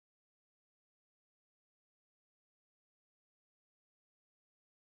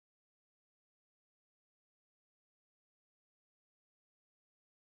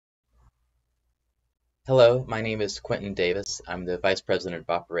Hello, my name is Quentin Davis. I'm the Vice President of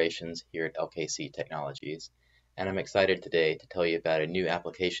Operations here at LKC Technologies, and I'm excited today to tell you about a new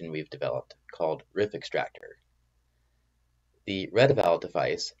application we've developed called rffextractor. The RETeval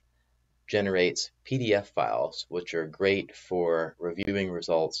device generates PDF files, which are great for reviewing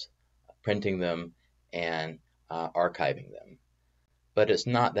results, printing them, and archiving them. But it's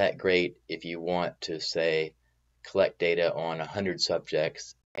not that great if you want to, say, collect data on 100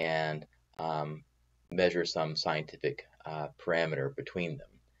 subjects and measure some scientific parameter between them,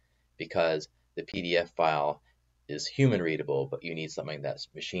 because the PDF file is human readable, but you need something that's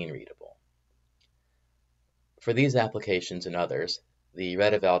machine readable. For these applications and others, the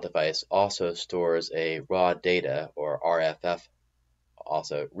RETeval device also stores a raw data, or RFF,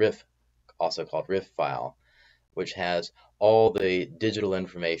 also called RIF file, which has all the digital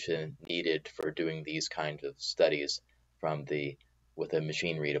information needed for doing these kinds of studies with a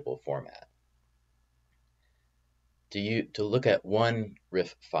machine readable format. To look at one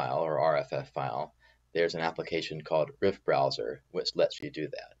RIF file or RFF file, there's an application called RIF Browser, which lets you do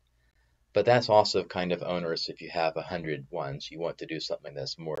that. But that's also kind of onerous if you have 100 ones. You want to do something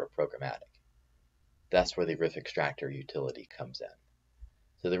that's more programmatic. That's where the rffextractor utility comes in.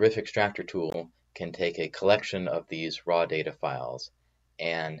 So the rffextractor tool can take a collection of these raw data files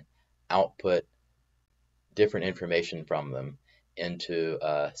and output different information from them into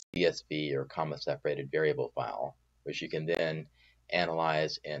a CSV, or comma-separated variable file, which you can then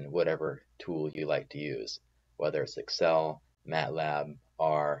analyze in whatever tool you like to use, whether it's Excel, MATLAB,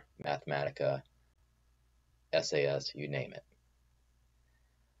 R, Mathematica, SAS, you name it.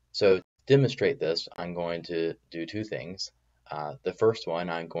 So to demonstrate this, I'm going to do two things. The first one,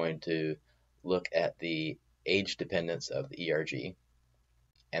 I'm going to look at the age dependence of the ERG.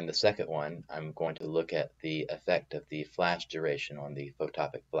 And the second one, I'm going to look at the effect of the flash duration on the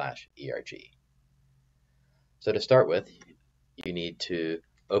photopic flash ERG. So to start with, you need to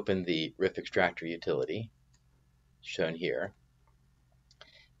open the rffextractor utility, shown here.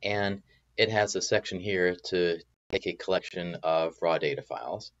 And it has a section here to take a collection of raw data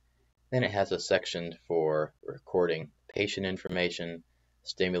files. Then it has a section for recording patient information,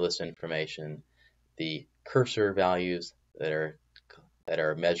 stimulus information, the cursor values that are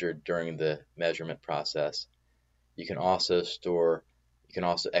measured during the measurement process. You can also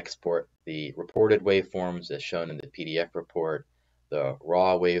export the reported waveforms as shown in the PDF report, the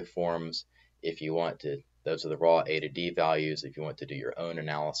raw waveforms if you want to. Those are the raw A to D values if you want to do your own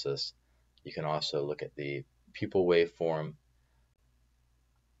analysis. You can also look at the pupil waveform.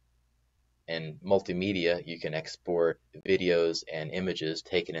 In multimedia, you can export videos and images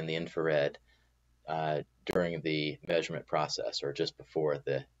taken in the infrared during the measurement process or just before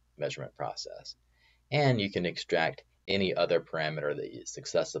the measurement process. And you can extract any other parameter that is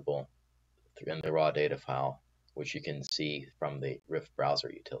accessible in the raw data file, which you can see from the RIF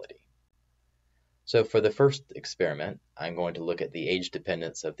browser utility. So for the first experiment, I'm going to look at the age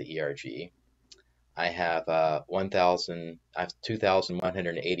dependence of the ERG. I have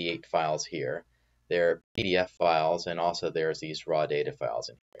 2,188 files here. They're PDF files, and also there's these raw data files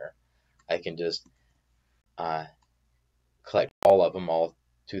in here. I can just collect all of them, all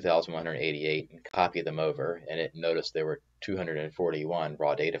 2,188, and copy them over, and notice there were 241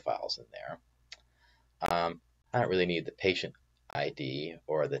 raw data files in there. I don't really need the patient ID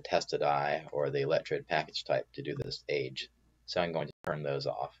or the tested eye or the electrode package type to do this age, so I'm going to turn those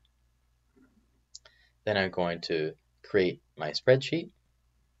off. Then I'm going to create my spreadsheet,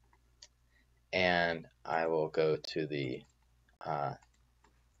 and I will go to the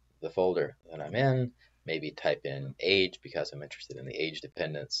folder that I'm in, maybe type in age because I'm interested in the age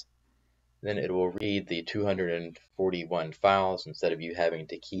dependence. Then it will read the 241 files. Instead of you having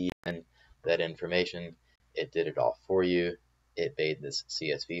to key in that information, it did it all for you. It made this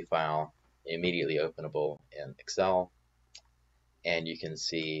CSV file immediately openable in Excel, and you can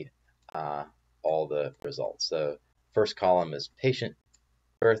see all the results. So first column is patient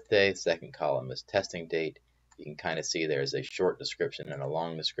birthday, second column is testing date. You can kind of see there's a short description and a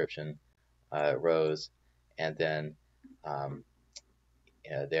long description rows, and then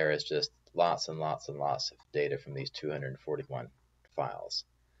there is just lots and lots and lots of data from these 241 files.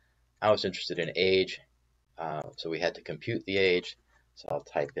 I was interested in age, so we had to compute the age. So I'll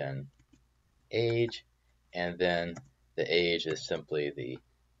type in age, and then the age is simply the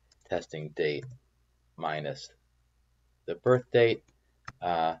testing date minus the birth date,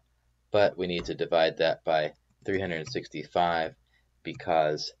 but we need to divide that by 365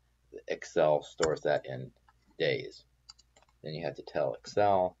 because Excel stores that in days. Then you have to tell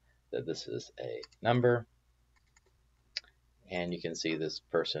Excel that this is a number, and you can see this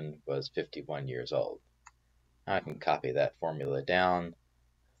person was 51 years old. I can copy that formula down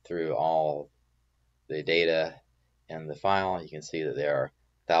through all the data in the file. You can see that there are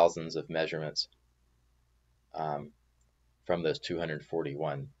thousands of measurements from those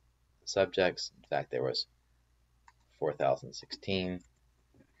 241 subjects. In fact, there was 4,016.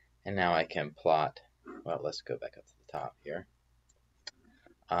 And now I can plot, well, let's go back up to the top here.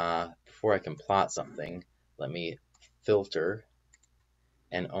 Before I can plot something, let me filter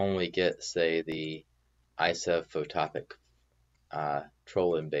and only get, say, the ICEV photopic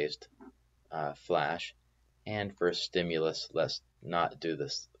trolling-based flash. And for stimulus, let's not do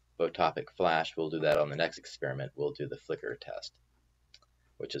this photopic flash. We'll do that on the next experiment. We'll do the flicker test,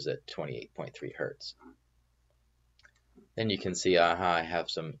 which is at 28.3 hertz. Then you can see, I have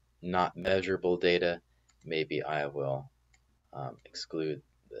some not measurable data. Maybe I will exclude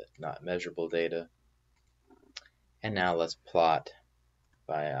the not measurable data. And now let's plot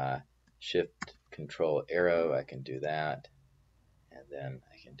by shift control arrow. I can do that. And then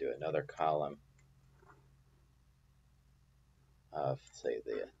I can do another column of, say,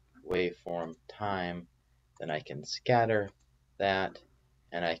 the waveform time. Then I can scatter that,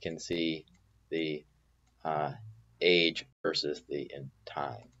 and I can see the age versus the in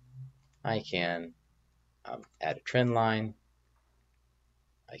time. I can add a trend line.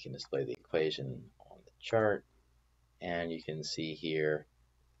 I can display the equation on the chart, and you can see here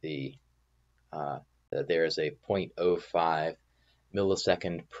the that there is a 0.05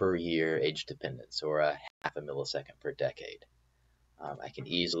 millisecond per year age dependence, or a half a millisecond per decade. I can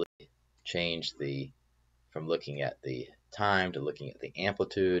easily change from looking at the time to looking at the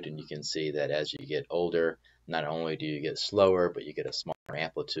amplitude, and you can see that as you get older, not only do you get slower, but you get a smaller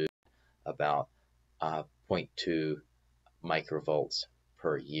amplitude, about 0.2 microvolts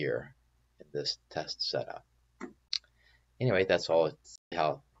per year in this test setup. Anyway, that's all.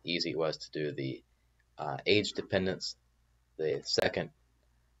 How easy it was to do the age dependence. The second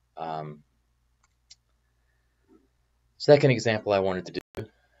example I wanted to do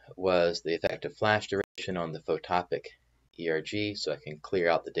was the effective flash duration on the photopic ERG. So I can clear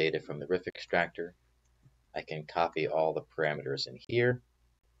out the data from the RIF extractor. I can copy all the parameters in here.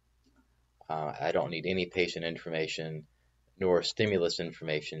 I don't need any patient information nor stimulus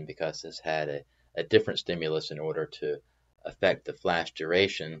information, because this had a different stimulus in order to affect the flash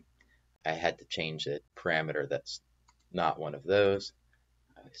duration. I had to change a parameter that's not one of those.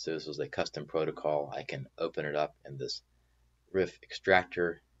 So this was a custom protocol. I can open it up in this RIF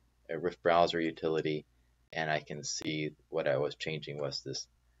extractor, a RIF browser utility, and I can see what I was changing was this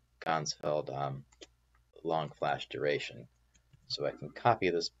Gansfeld long flash duration. So I can copy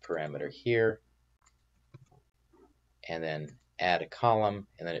this parameter here and then add a column,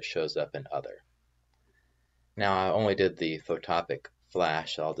 and then it shows up in other. Now I only did the photopic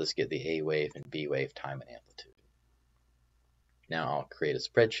flash, so I'll just get the A wave and B wave time and amplitude. Now I'll create a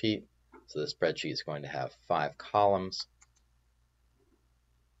spreadsheet. So the spreadsheet is going to have 5 columns.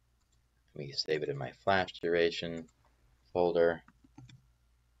 Let me save it in my flash duration folder.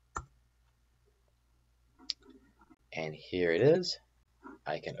 And here it is.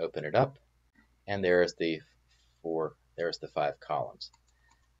 I can open it up, and there's the 5 columns.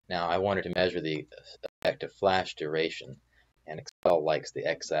 Now I wanted to measure the effective flash duration, and Excel likes the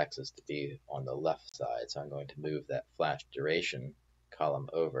x-axis to be on the left side, so I'm going to move that flash duration column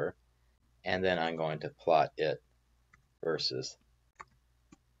over, and then I'm going to plot it versus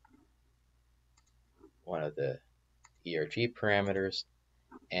one of the ERG parameters,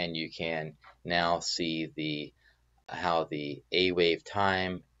 and you can now see how the A wave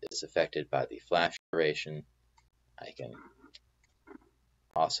time is affected by the flash duration. I can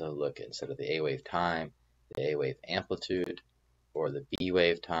also look, instead of the A wave time, the A wave amplitude, or the B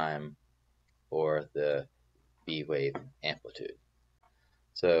wave time, or the B wave amplitude.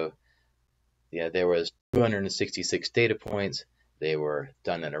 So yeah, there was 266 data points. They were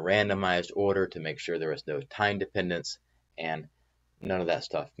done in a randomized order to make sure there was no time dependence, and none of that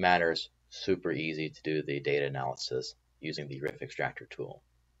stuff matters. Super easy to do the data analysis using the RIF extractor tool.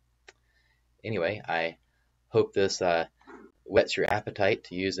 Anyway, I hope this whets your appetite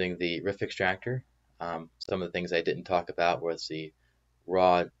to using the RIF extractor. Some of the things I didn't talk about was the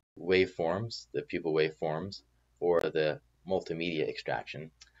raw waveforms, the pupil waveforms, or the multimedia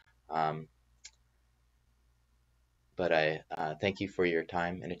extraction. But I thank you for your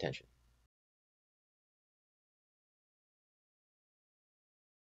time and attention.